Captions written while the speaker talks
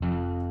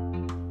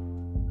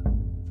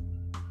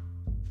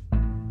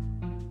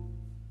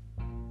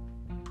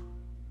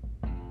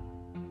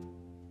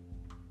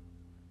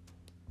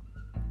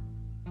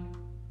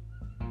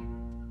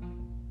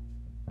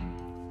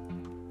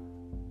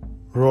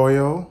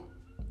Royal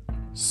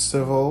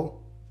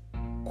Civil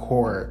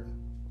Court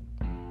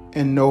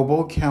and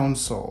Noble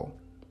Council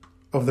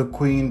of the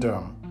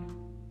Queendom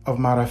of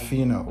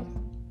Marafino,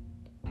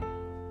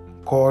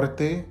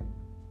 Corte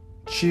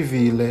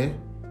Civile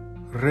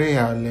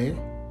Reale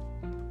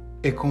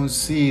e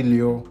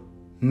Consiglio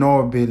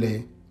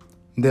Nobile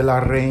della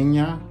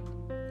Regna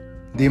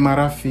di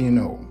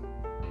Marafino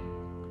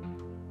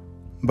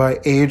by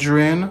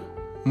Adrian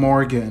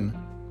Morgan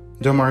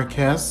de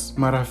Marquess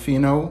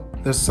Marafino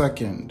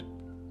II,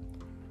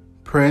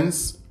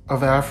 Prince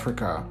of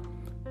Africa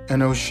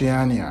and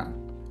Oceania,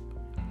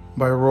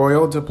 by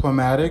Royal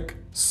Diplomatic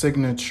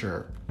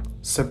Signature,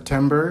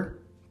 September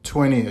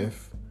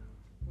 20th,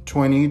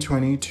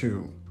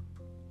 2022.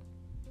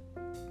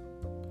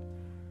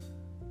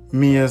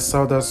 Minhas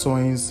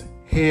saudações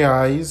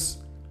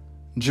reais,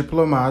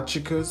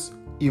 diplomáticas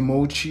e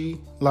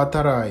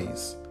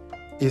multilaterais,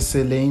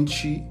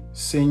 Excelente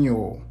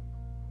Senhor,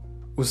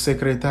 o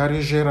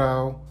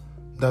Secretário-Geral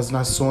das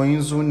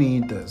Nações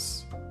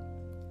Unidas.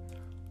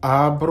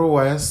 Abro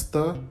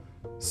esta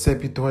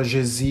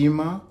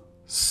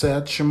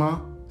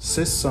 77ª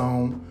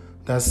sessão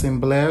da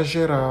Assembleia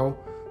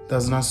Geral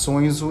das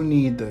Nações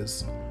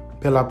Unidas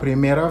pela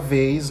primeira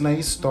vez na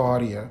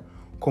história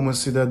como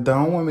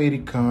cidadão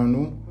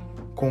americano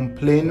com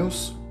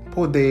plenos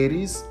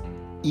poderes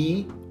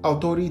e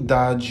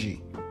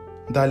autoridade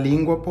da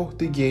língua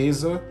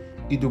portuguesa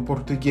e do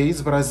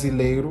português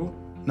brasileiro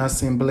na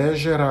Assembleia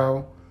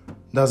Geral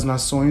das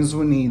Nações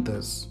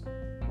Unidas.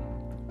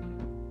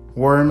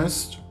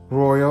 Warmest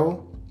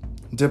royal,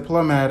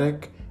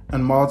 diplomatic,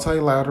 and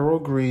multilateral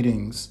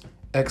greetings,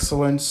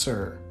 Excellent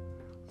Sir,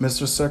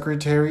 Mr.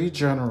 Secretary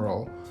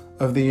General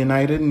of the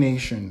United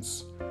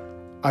Nations.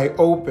 I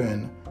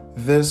open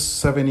this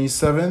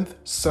 77th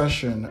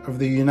session of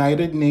the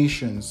United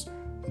Nations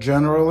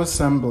General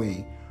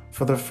Assembly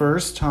for the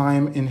first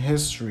time in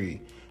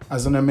history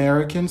as an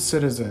American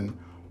citizen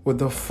with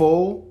the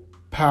full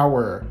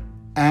power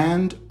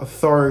and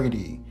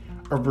authority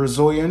of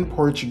Brazilian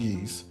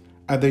Portuguese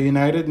at the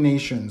United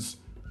Nations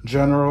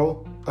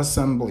General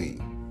Assembly.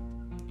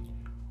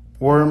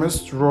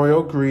 Warmest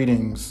royal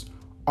greetings,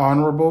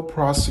 Honorable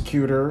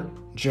Prosecutor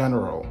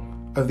General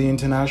of the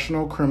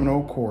International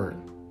Criminal Court.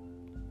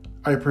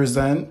 I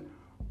present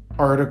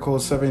Article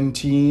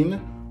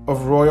 17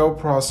 of Royal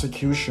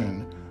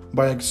Prosecution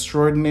by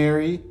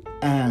Extraordinary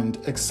and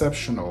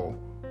Exceptional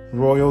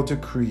Royal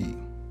Decree.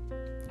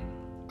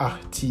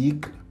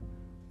 Article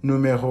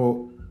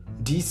numéro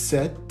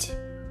 17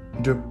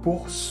 de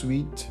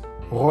poursuite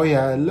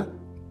royale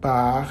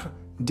par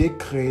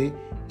décret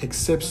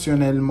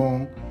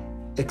exceptionnellement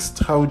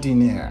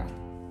extraordinaire.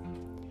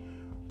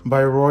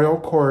 By royal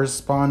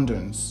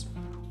correspondence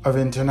of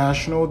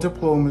international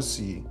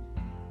diplomacy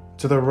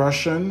to the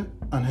Russian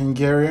and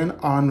Hungarian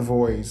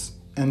envoys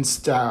and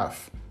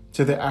staff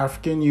to the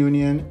African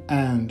Union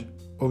and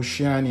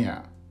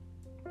Oceania.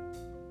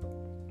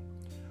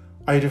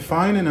 I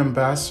define an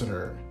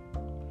ambassador,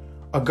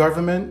 a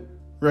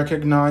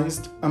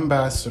government-recognized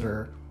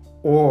ambassador,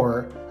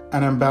 or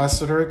an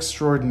ambassador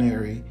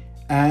extraordinary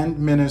and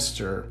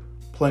minister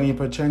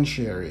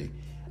plenipotentiary,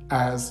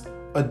 as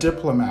a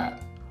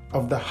diplomat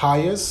of the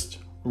highest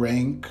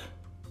rank,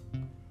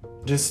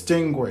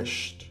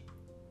 distinguished,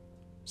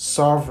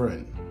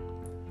 sovereign,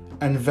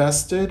 and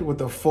vested with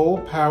the full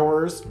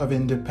powers of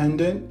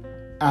independent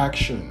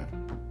action,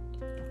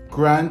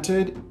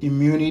 granted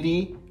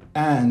immunity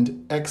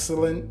and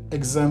excellent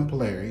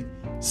exemplary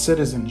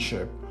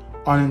citizenship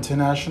on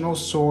international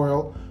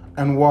soil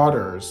and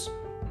waters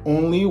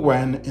only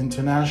when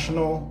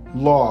international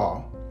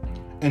law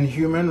and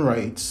human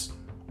rights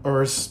are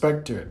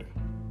respected.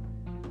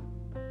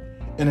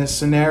 In a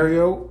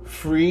scenario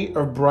free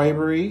of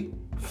bribery,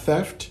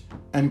 theft,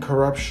 and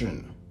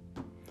corruption.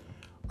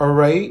 A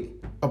right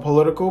a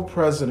political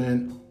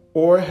president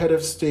or head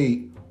of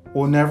state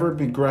will never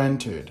be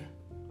granted.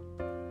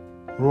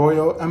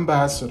 Royal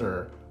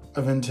Ambassador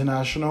of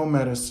International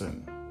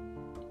Medicine.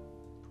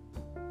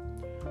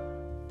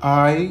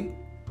 I,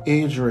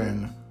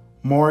 Adrian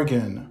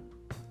Morgan,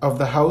 of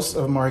the House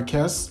of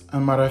Marquess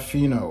and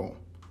Marafino,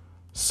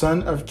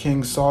 son of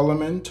King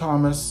Solomon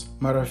Thomas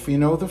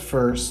Marafino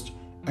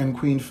I and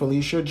Queen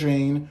Felicia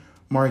Jane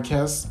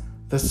Marquess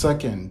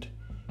II,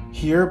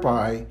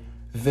 hereby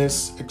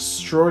this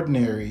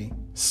extraordinary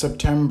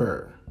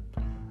September,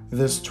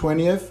 this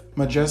 20th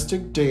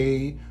majestic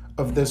day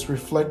of this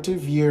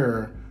reflective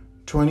year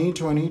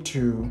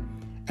 2022,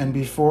 and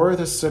before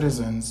the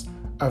citizens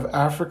of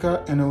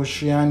Africa and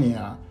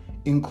Oceania,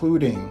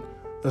 including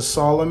the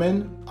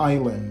Solomon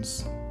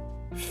Islands,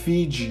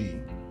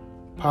 Fiji,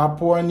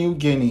 Papua New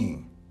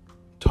Guinea,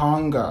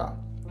 Tonga,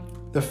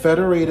 the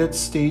Federated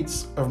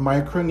States of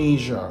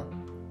Micronesia,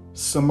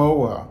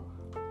 Samoa,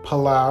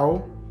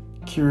 Palau,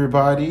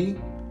 Kiribati,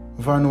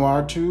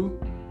 Vanuatu,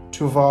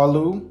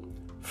 Tuvalu,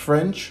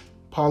 French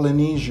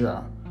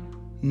Polynesia,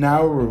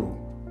 Nauru,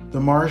 the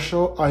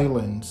Marshall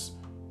Islands,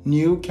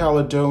 New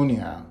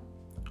Caledonia,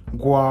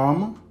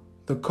 Guam,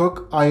 the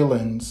Cook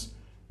Islands,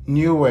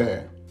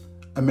 Niue,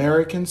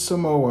 American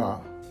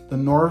Samoa, the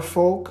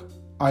Norfolk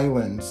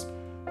Islands,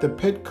 the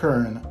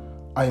Pitcairn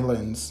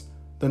Islands,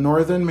 the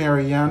Northern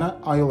Mariana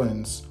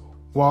Islands,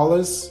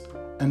 Wallis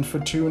and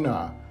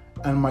Futuna,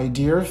 and my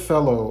dear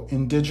fellow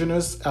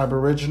Indigenous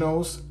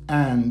Aboriginals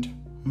and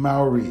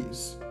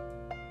Maoris.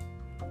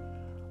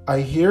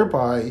 I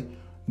hereby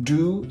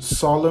do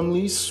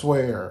solemnly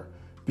swear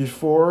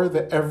before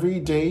the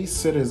everyday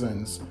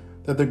citizens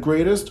that the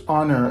greatest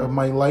honor of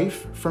my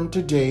life from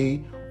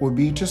today will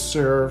be to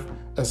serve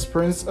as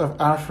Prince of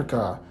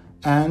Africa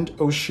and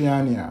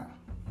Oceania.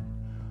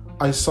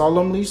 I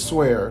solemnly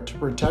swear to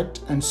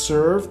protect and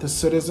serve the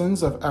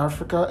citizens of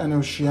Africa and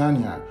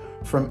Oceania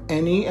from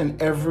any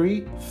and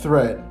every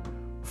threat,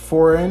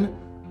 foreign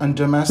and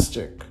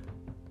domestic,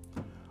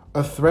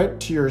 a threat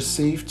to your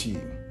safety,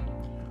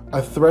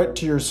 a threat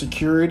to your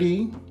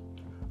security,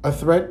 a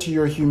threat to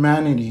your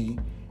humanity,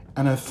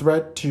 and a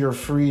threat to your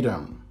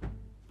freedom.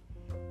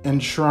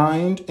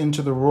 Enshrined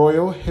into the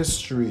royal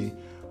history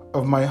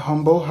of my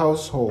humble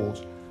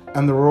household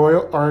and the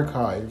royal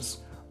archives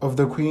of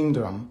the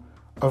Queendom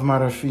of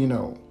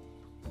Marafino.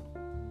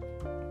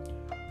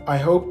 I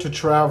hope to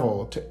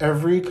travel to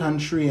every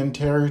country and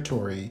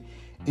territory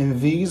in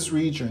these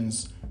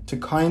regions to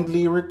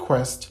kindly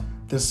request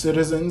the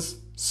citizens'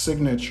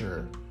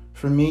 signature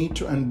for me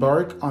to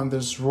embark on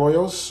this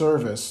royal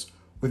service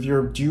with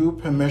your due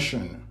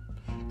permission,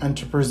 and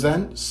to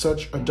present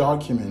such a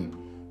document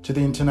to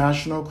the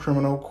International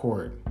Criminal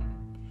Court.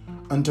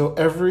 Until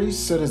every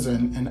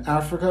citizen in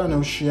Africa and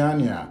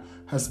Oceania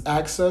has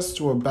access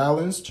to a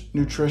balanced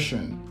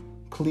nutrition,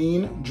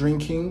 clean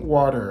drinking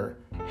water,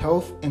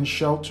 health and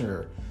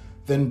shelter,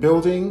 then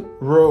building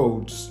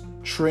roads,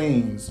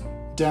 trains,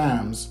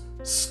 dams,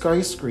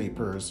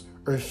 skyscrapers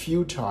are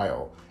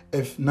futile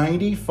if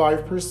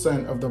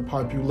 95% of the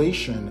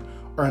population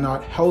are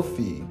not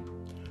healthy.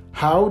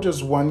 How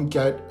does one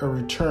get a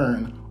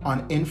return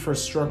on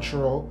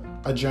infrastructural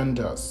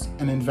agendas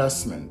and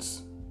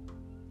investments?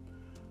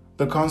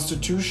 The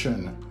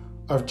Constitution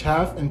of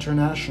TAF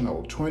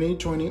International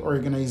 2020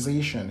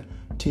 organization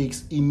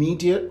takes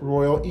immediate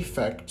royal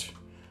effect,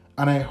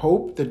 and I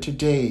hope that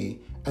today,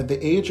 at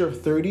the age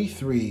of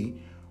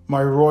 33,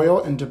 my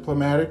royal and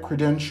diplomatic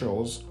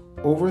credentials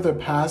over the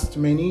past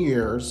many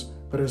years,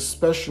 but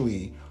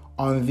especially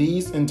on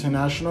these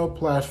international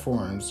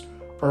platforms,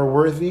 are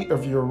worthy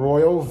of your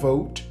royal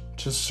vote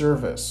to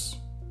service.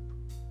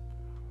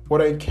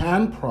 What I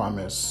can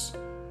promise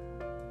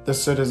the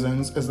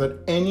citizens is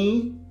that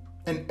any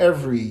and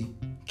every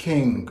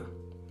king,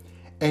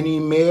 any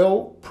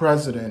male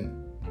president,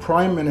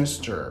 prime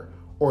minister,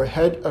 or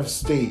head of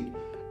state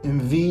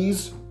in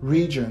these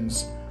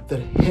regions that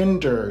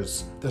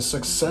hinders the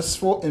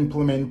successful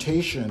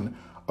implementation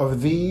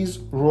of these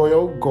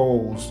royal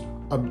goals,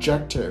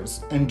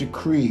 objectives, and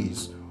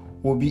decrees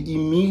will be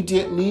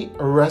immediately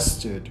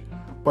arrested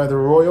by the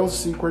Royal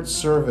Secret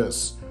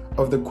Service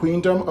of the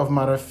Queendom of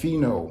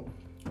Marafino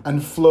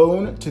and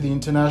flown to the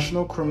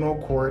International Criminal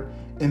Court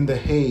in The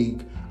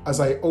Hague as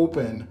I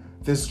open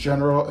this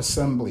General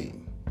Assembly.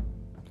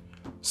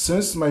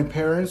 Since my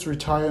parents'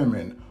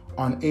 retirement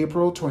on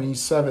April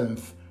 27,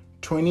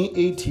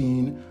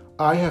 2018,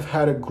 I have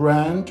had a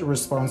grand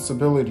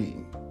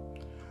responsibility.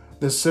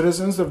 The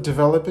citizens of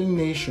developing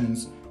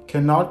nations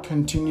cannot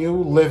continue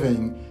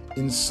living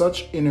in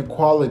such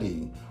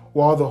inequality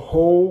while the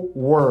whole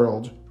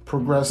world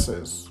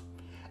progresses.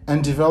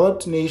 And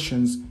developed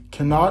nations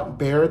cannot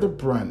bear the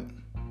brunt,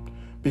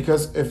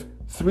 because if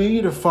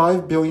 3 to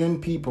 5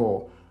 billion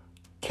people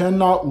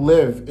cannot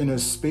live in a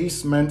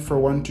space meant for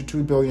 1 to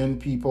 2 billion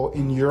people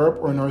in Europe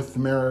or North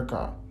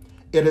America,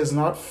 it is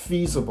not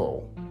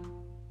feasible,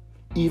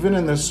 even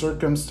in the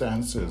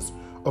circumstances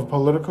of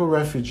political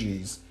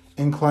refugees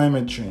and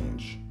climate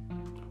change,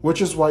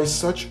 which is why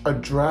such a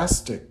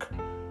drastic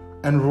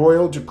and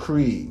royal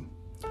decree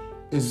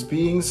is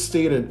being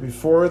stated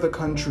before the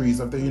countries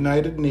of the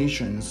United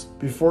Nations,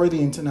 before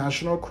the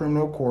International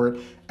Criminal Court,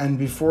 and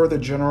before the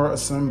General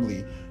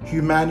Assembly.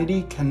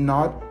 Humanity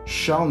cannot,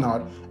 shall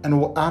not, and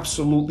will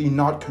absolutely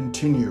not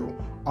continue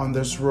on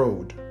this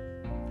road.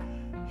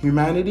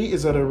 Humanity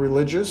is at a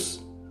religious,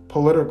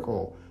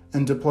 political,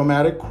 and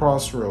diplomatic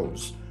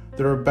crossroads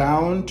that are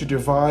bound to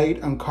divide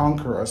and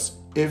conquer us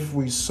if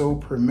we so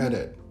permit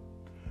it.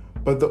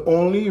 But the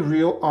only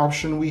real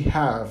option we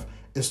have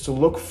is to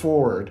look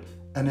forward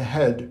and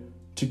ahead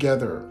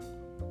together.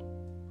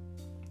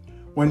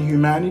 When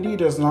humanity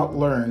does not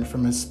learn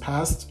from its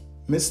past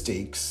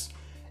mistakes,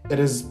 it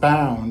is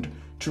bound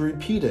to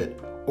repeat it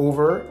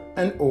over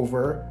and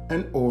over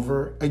and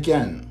over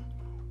again.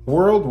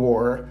 World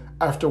war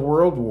after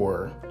world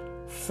war,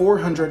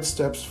 400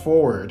 steps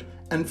forward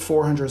and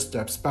 400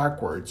 steps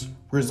backwards,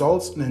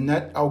 results in a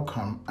net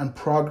outcome and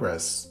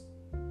progress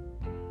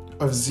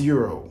of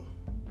 0.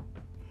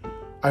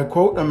 I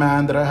quote a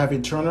man that I have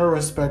eternal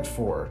respect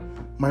for.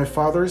 My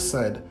father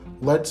said,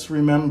 "Let's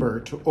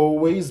remember to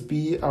always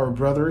be our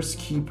brother's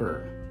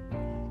keeper."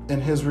 In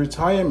his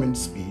retirement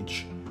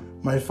speech,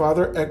 my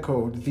father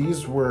echoed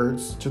these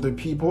words to the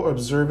people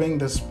observing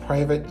this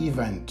private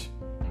event.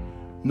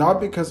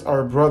 not because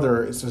our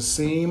brother is the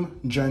same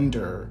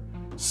gender,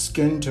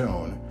 skin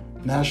tone,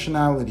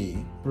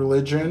 nationality,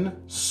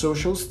 religion,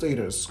 social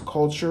status,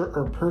 culture,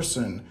 or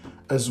person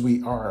as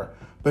we are,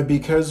 but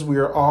because we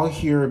are all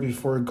here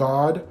before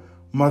God,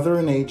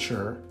 Mother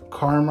Nature,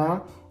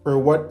 karma, or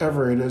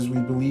whatever it is we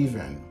believe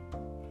in.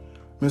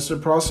 Mr.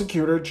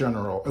 Prosecutor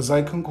General, as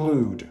I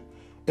conclude,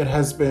 it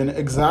has been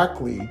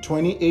exactly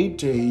 28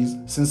 days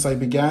since I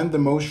began the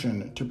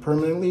motion to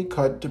permanently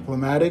cut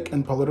diplomatic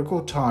and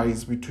political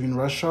ties between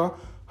Russia,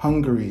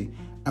 Hungary,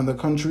 and the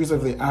countries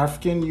of the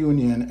African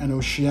Union and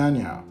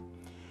Oceania.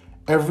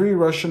 Every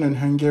Russian and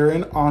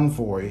Hungarian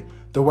envoy,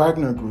 the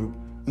Wagner Group,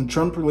 and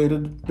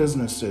Trump-related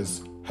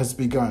businesses has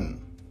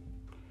begun.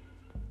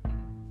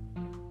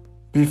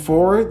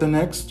 Before the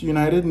next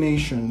United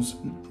Nations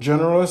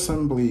General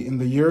Assembly in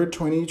the year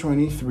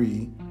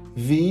 2023,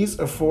 these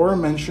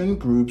aforementioned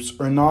groups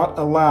are not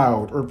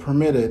allowed or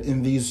permitted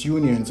in these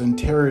unions and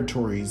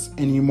territories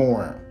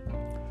anymore.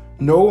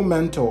 No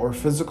mental or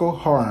physical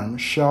harm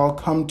shall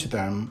come to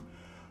them.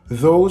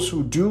 Those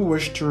who do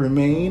wish to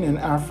remain in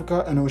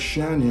Africa and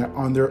Oceania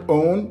on their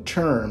own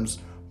terms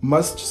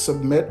must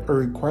submit a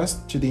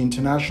request to the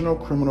International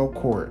Criminal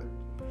Court.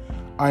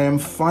 I am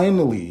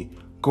finally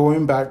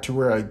going back to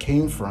where I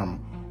came from,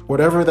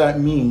 whatever that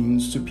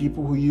means to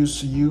people who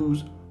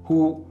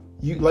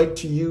like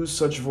to use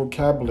such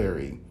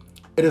vocabulary.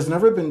 It has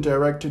never been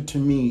directed to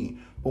me,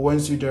 but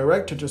once you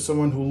direct it to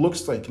someone who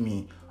looks like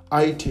me,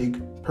 I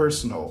take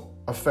personal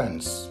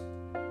offense.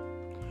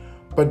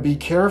 But be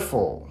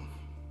careful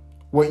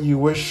what you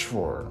wish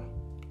for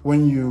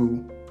when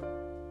you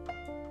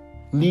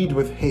lead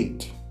with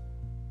hate.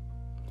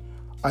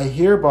 I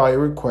hereby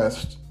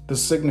request the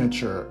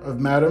signature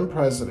of Madam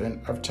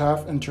President of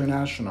TAF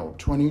International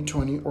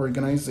 2020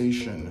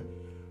 Organization,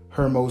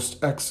 Her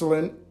Most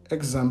Excellent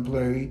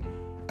Exemplary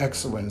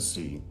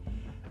Excellency.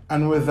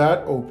 And with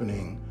that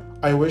opening,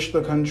 I wish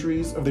the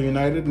countries of the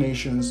United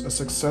Nations a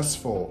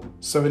successful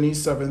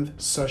 77th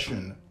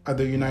session at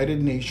the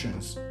United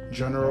Nations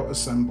General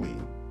Assembly.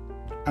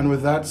 And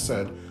with that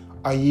said,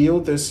 I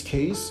yield this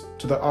case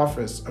to the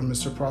office of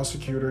Mr.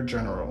 Prosecutor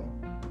General.